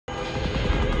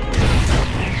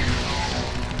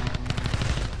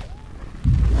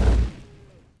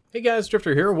Hey guys,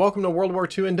 Drifter here. Welcome to World War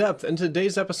II In Depth. In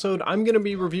today's episode, I'm going to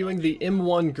be reviewing the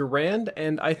M1 Garand,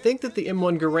 and I think that the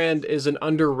M1 Garand is an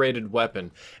underrated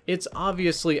weapon. It's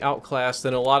obviously outclassed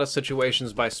in a lot of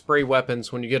situations by spray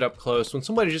weapons when you get up close. When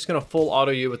somebody's just going to full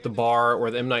auto you with the bar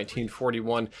or the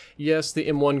M1941, yes, the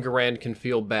M1 Garand can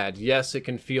feel bad. Yes, it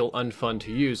can feel unfun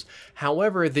to use.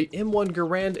 However, the M1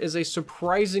 Garand is a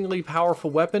surprisingly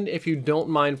powerful weapon if you don't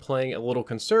mind playing a little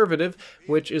conservative,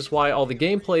 which is why all the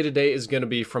gameplay today is going to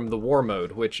be from the war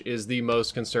mode, which is the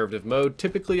most conservative mode.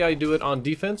 Typically I do it on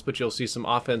defense, but you'll see some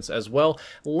offense as well.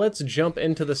 Let's jump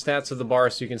into the stats of the bar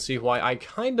so you can see why I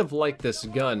kind of like this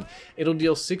gun. It'll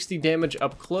deal 60 damage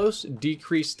up close,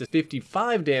 decrease to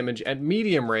 55 damage at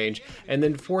medium range, and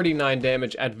then 49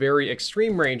 damage at very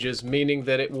extreme ranges, meaning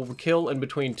that it will kill in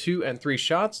between 2 and 3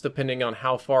 shots depending on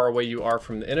how far away you are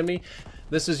from the enemy.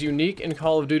 This is unique in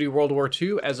Call of Duty World War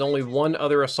II, as only one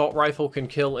other assault rifle can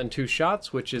kill in 2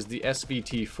 shots, which is the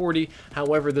SVT-40.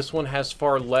 However, this one has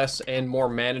far less and more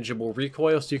manageable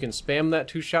recoil, so you can spam that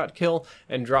 2-shot kill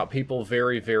and drop people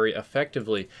very, very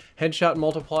effectively. Headshot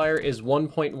multiplier is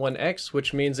 1.1x,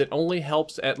 which means it only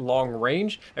helps at long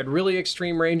range. At really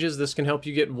extreme ranges, this can help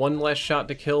you get 1 less shot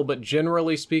to kill, but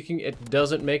generally speaking, it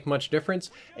doesn't make much difference.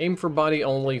 Aim for body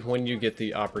only when you get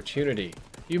the opportunity.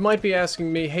 You might be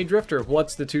asking me, hey Drifter,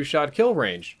 what's the 2-shot kill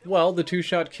range? Well, the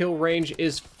 2-shot kill range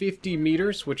is 50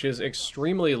 meters, which is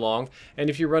extremely long, and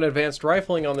if you run advanced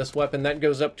rifling on this weapon, that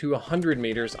goes up to 100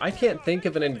 meters. I can't think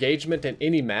of an engagement in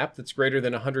any map that's greater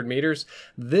than 100 meters.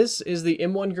 This is the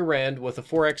M1 Garand with a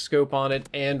 4x scope on it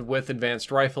and with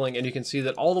advanced rifling, and you can see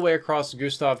that all the way across the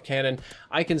Gustav cannon,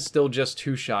 I can still just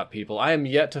 2-shot people. I am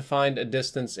yet to find a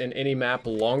distance in any map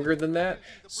longer than that,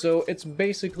 so it's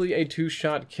basically a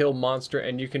 2-shot kill monster,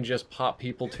 and you can just pop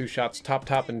people 2 shots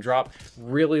top and drop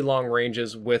really long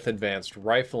ranges with advanced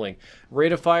rifling.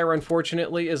 Rate of fire,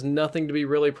 unfortunately, is nothing to be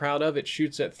really proud of. It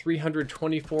shoots at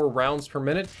 324 rounds per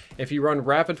minute. If you run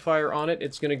rapid fire on it,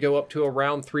 it's going to go up to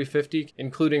around 350,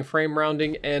 including frame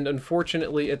rounding, and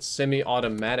unfortunately it's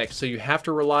semi-automatic, so you have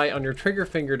to rely on your trigger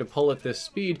finger to pull at this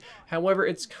speed. However,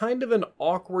 it's kind of an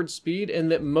awkward speed in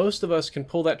that most of us can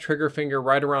pull that trigger finger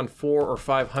right around 400 or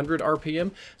 500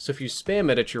 RPM, so if you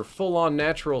spam it at your full-on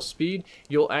natural speed,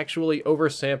 you'll actually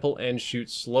oversample and shoot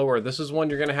slower. This is one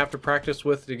you're going to have to practice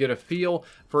with to get a feel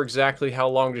for exactly how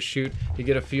long to shoot, to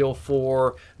get a feel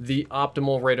for the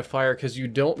optimal rate of fire, because you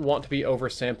don't want to be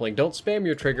oversampling. Don't spam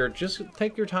your trigger, just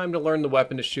take your time to learn the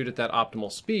weapon to shoot at that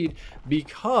optimal speed,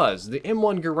 because the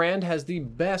M1 Garand has the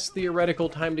best theoretical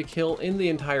time to kill in the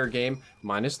entire game,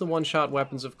 minus the one-shot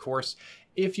weapons of course,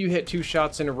 if you hit 2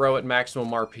 shots in a row at maximum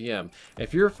RPM.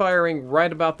 If you're firing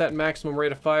right about that maximum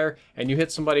rate of fire and you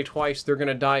hit somebody twice, they're going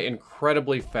to die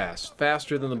incredibly fast.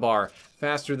 Faster than the bar,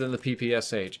 faster than the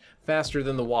PPSH, faster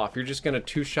than the WAF. You're just going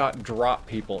to 2-shot drop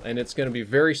people, and it's going to be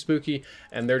very spooky,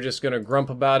 and they're just going to grump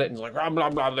about it and like, blah, blah,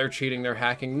 blah, they're cheating, they're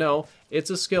hacking. No, it's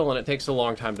a skill and it takes a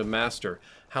long time to master.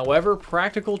 However,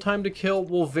 practical time to kill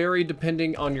will vary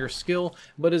depending on your skill,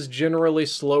 but is generally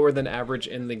slower than average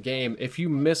in the game. If you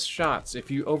miss shots, if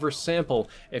you oversample,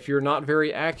 if you're not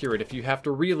very accurate, if you have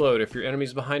to reload, if your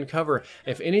enemy's behind cover,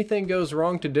 if anything goes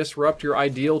wrong to disrupt your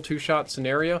ideal 2-shot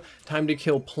scenario, time to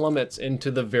kill plummets into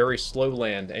the very slow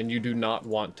land, and you do not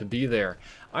want to be there.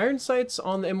 Iron sights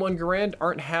on the M1 Garand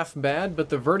aren't half bad, but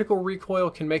the vertical recoil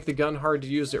can make the gun hard to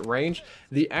use at range.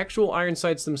 The actual iron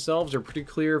sights themselves are pretty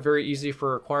clear, very easy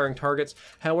for acquiring targets.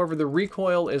 However, the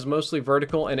recoil is mostly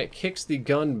vertical, and it kicks the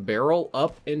gun barrel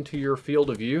up into your field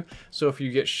of view. So if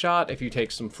you get shot, if you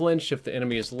take some flinch, if the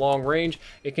enemy is long range,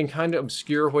 it can kind of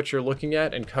obscure what you're looking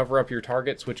at and cover up your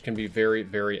targets, which can be very,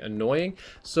 very annoying.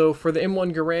 So for the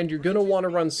M1 Garand, you're going to want to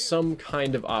run some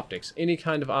kind of optics, any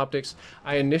kind of optics.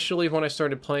 I initially, when I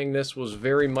started playing this, was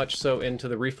very much so into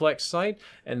the reflex sight,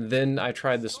 and then I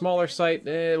tried the smaller sight.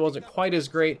 It wasn't quite as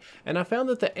great, and I found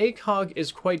that the ACOG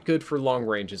is quite good for long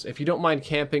ranges. If you don't mind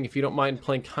camping, if you don't mind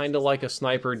playing kind of like a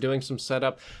sniper, doing some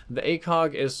setup, the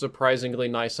ACOG is surprisingly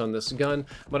nice on this gun,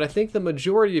 but I think the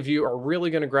majority of you are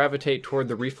really going to gravitate toward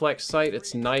the reflex sight.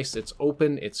 It's nice, it's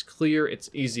open, it's clear,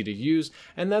 it's easy to use,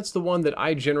 and that's the one that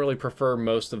I generally prefer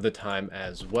most of the time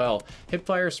as well.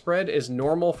 Hipfire spread is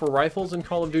normal for rifles in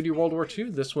Call of Duty World War II.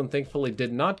 This one thankfully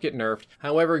did not get nerfed.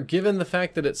 However, given the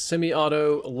fact that it's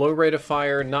semi-auto, low rate of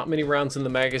fire, not many rounds in the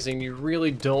magazine, you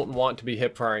really don't want to be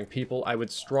hip-firing people. I would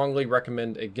strongly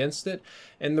recommend against it.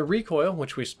 And the recoil,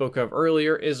 which we spoke of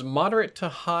earlier, is moderate to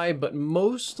high, but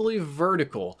mostly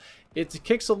vertical. It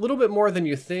kicks a little bit more than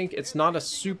you think. It's not a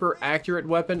super accurate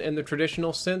weapon in the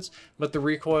traditional sense, but the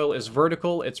recoil is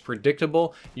vertical, it's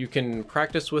predictable, you can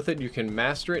practice with it, you can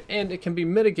master it, and it can be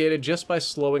mitigated just by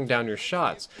slowing down your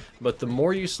shots. But the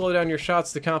more you slow down your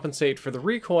shots to compensate for the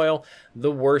recoil,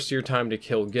 the worse your time to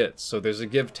kill gets. So there's a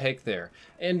give-take there.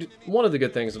 And one of the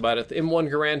good things about it, the M1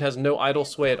 Garand has no idle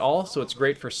sway at all, so it's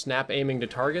great for snap aiming to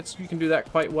targets. You can do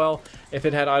that quite well. If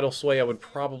it had idle sway, I would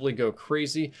probably go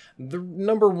crazy. The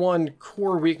number one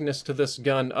core weakness to this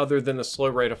gun, other than the slow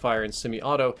rate of fire and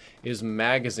semi-auto, is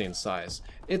magazine size.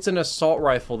 It's an assault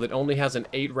rifle that only has an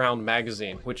 8-round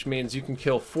magazine, which means you can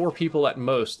kill 4 people at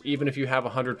most, even if you have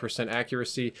 100%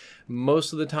 accuracy.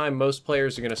 Most of the time, most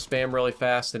players are going to spam really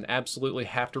fast and absolutely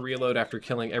have to reload after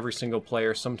killing every single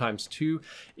player, sometimes 2.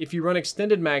 If you run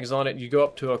extended mags on it, you go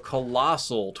up to a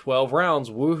colossal 12 rounds,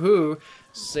 woohoo!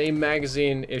 Same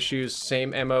magazine issues,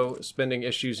 same ammo spending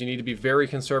issues. You need to be very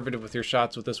conservative with your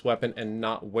shots with this weapon and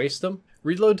not waste them.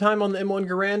 Reload time on the M1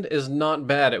 Garand is not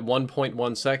bad at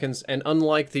 1.1 seconds, and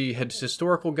unlike the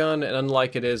historical gun and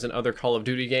unlike it is in other Call of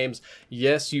Duty games,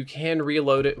 yes, you can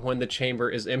reload it when the chamber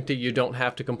is empty. You don't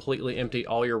have to completely empty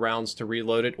all your rounds to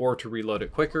reload it or to reload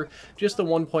it quicker. Just a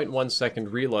 1.1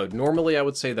 second reload. Normally I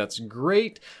would say that's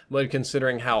great, but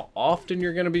considering how often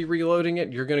you're going to be reloading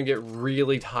it, you're going to get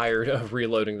really tired of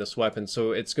reloading this weapon,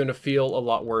 so it's going to feel a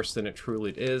lot worse than it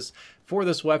truly is. For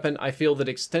this weapon, I feel that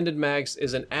extended mags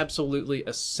is an absolutely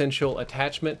essential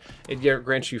attachment. It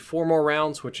grants you 4 more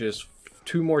rounds, which is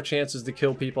 2 more chances to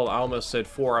kill people. I almost said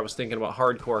 4. I was thinking about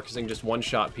hardcore because they can just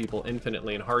one-shot people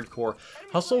infinitely in hardcore.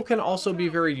 Hustle can also be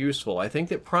very useful. I think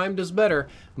that primed is better,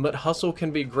 but hustle can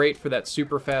be great for that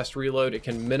super fast reload. It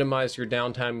can minimize your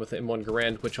downtime with the M1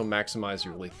 Garand, which will maximize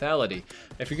your lethality.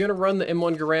 If you're going to run the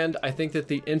M1 Garand, I think that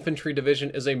the infantry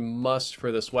division is a must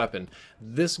for this weapon.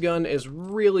 This gun is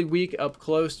really weak up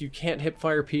close. You can't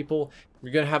hip-fire people.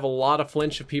 You're going to have a lot of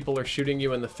flinch if people are shooting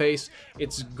you in the face.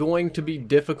 It's going to be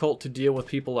difficult to deal with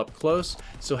people up close,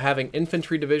 so having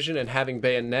infantry division and having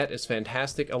bayonet is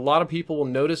fantastic. A lot of people will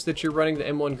notice that you're running the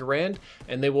M1 Garand,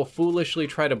 and they will foolishly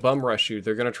try to bum rush you.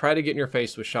 They're going to try to get in your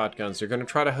face with shotguns. They're going to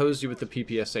try to hose you with the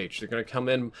PPSH. They're going to come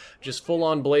in just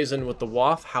full-on blazing with the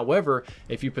WAF. However,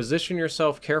 if you position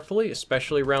yourself carefully,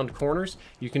 especially around corners,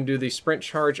 you can do the sprint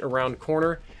charge around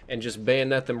corner and just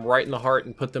bayonet them right in the heart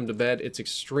and put them to bed. It's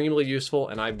extremely useful,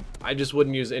 and I just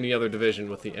wouldn't use any other division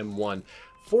with the M1.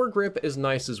 Foregrip is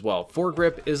nice as well.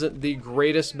 Foregrip isn't the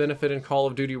greatest benefit in Call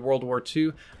of Duty World War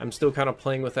II. I'm still kind of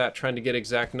playing with that, trying to get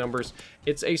exact numbers.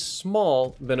 It's a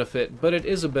small benefit, but it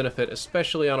is a benefit,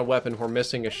 especially on a weapon where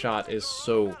missing a shot is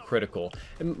so critical.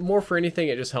 And more for anything,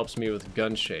 it just helps me with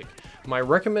gun shake. My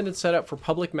recommended setup for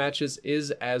public matches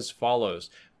is as follows.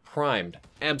 Primed,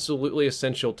 absolutely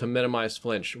essential to minimize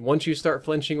flinch. Once you start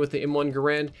flinching with the M1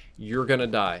 Garand, you're gonna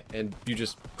die, and you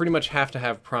just pretty much have to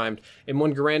have primed.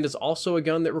 M1 Garand is also a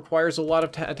gun that requires a lot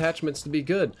of attachments to be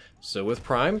good, so with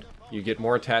primed, you get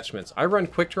more attachments. I run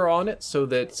quick draw on it so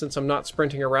that since I'm not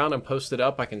sprinting around and posted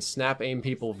up, I can snap aim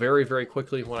people very, very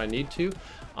quickly when I need to.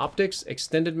 Optics,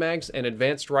 extended mags, and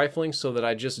advanced rifling so that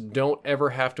I just don't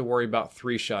ever have to worry about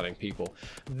 3-shotting people.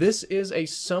 This is a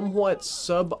somewhat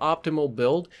suboptimal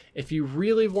build. If you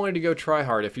really wanted to go try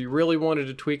hard, if you really wanted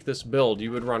to tweak this build,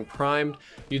 you would run primed.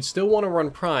 You'd still want to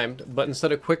run primed, but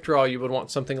instead of quick draw, you would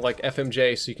want something like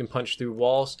FMJ so you can punch through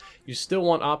walls. You still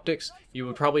want optics. You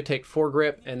would probably take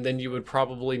foregrip, and then you would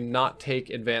probably not take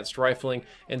advanced rifling.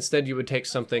 Instead, you would take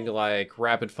something like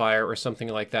rapid fire or something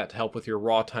like that to help with your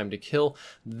raw time to kill.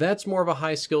 That's more of a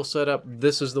high skill setup.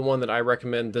 This is the one that I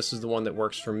recommend. This is the one that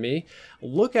works for me.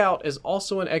 Lookout is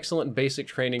also an excellent basic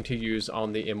training to use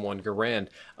on the M1 Garand,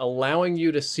 allowing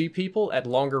you to see people at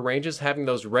longer ranges. Having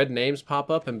those red names pop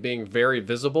up and being very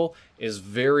visible is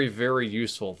very, very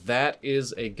useful. That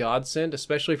is a godsend,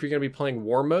 especially if you're going to be playing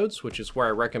war modes, which is where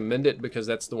I recommend it because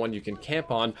that's the one you can camp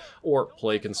on or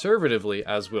play conservatively,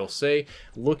 as we'll say.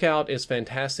 Lookout is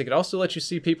fantastic. It also lets you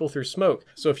see people through smoke.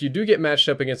 So if you do get matched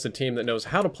up against a team that knows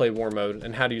how to play war mode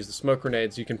and how to use the smoke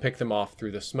grenades, you can pick them off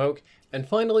through the smoke. And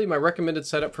finally, my recommended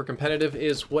setup for competitive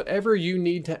is whatever you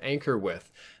need to anchor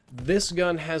with. This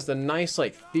gun has the nice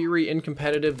theory in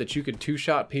competitive that you could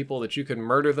 2-shot people, that you could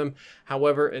murder them.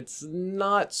 However, it's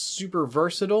not super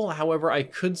versatile. However, I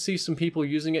could see some people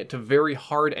using it to very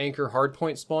hard anchor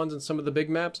hardpoint spawns in some of the big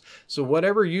maps. So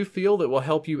whatever you feel that will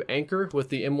help you anchor with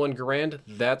the M1 Garand,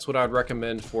 that's what I'd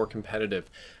recommend for competitive.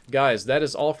 Guys, that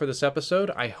is all for this episode.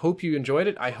 I hope you enjoyed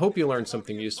it. I hope you learned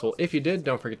something useful. If you did,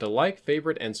 don't forget to like,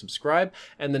 favorite, and subscribe.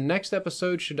 And the next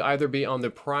episode should either be on the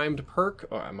primed perk,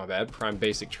 primed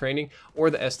basic training, or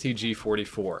the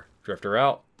STG-44. Drifter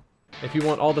out. If you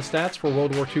want all the stats for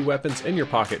World War II weapons in your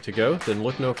pocket to go, then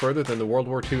look no further than the World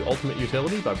War II Ultimate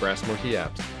Utility by Brass Monkey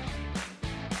Apps.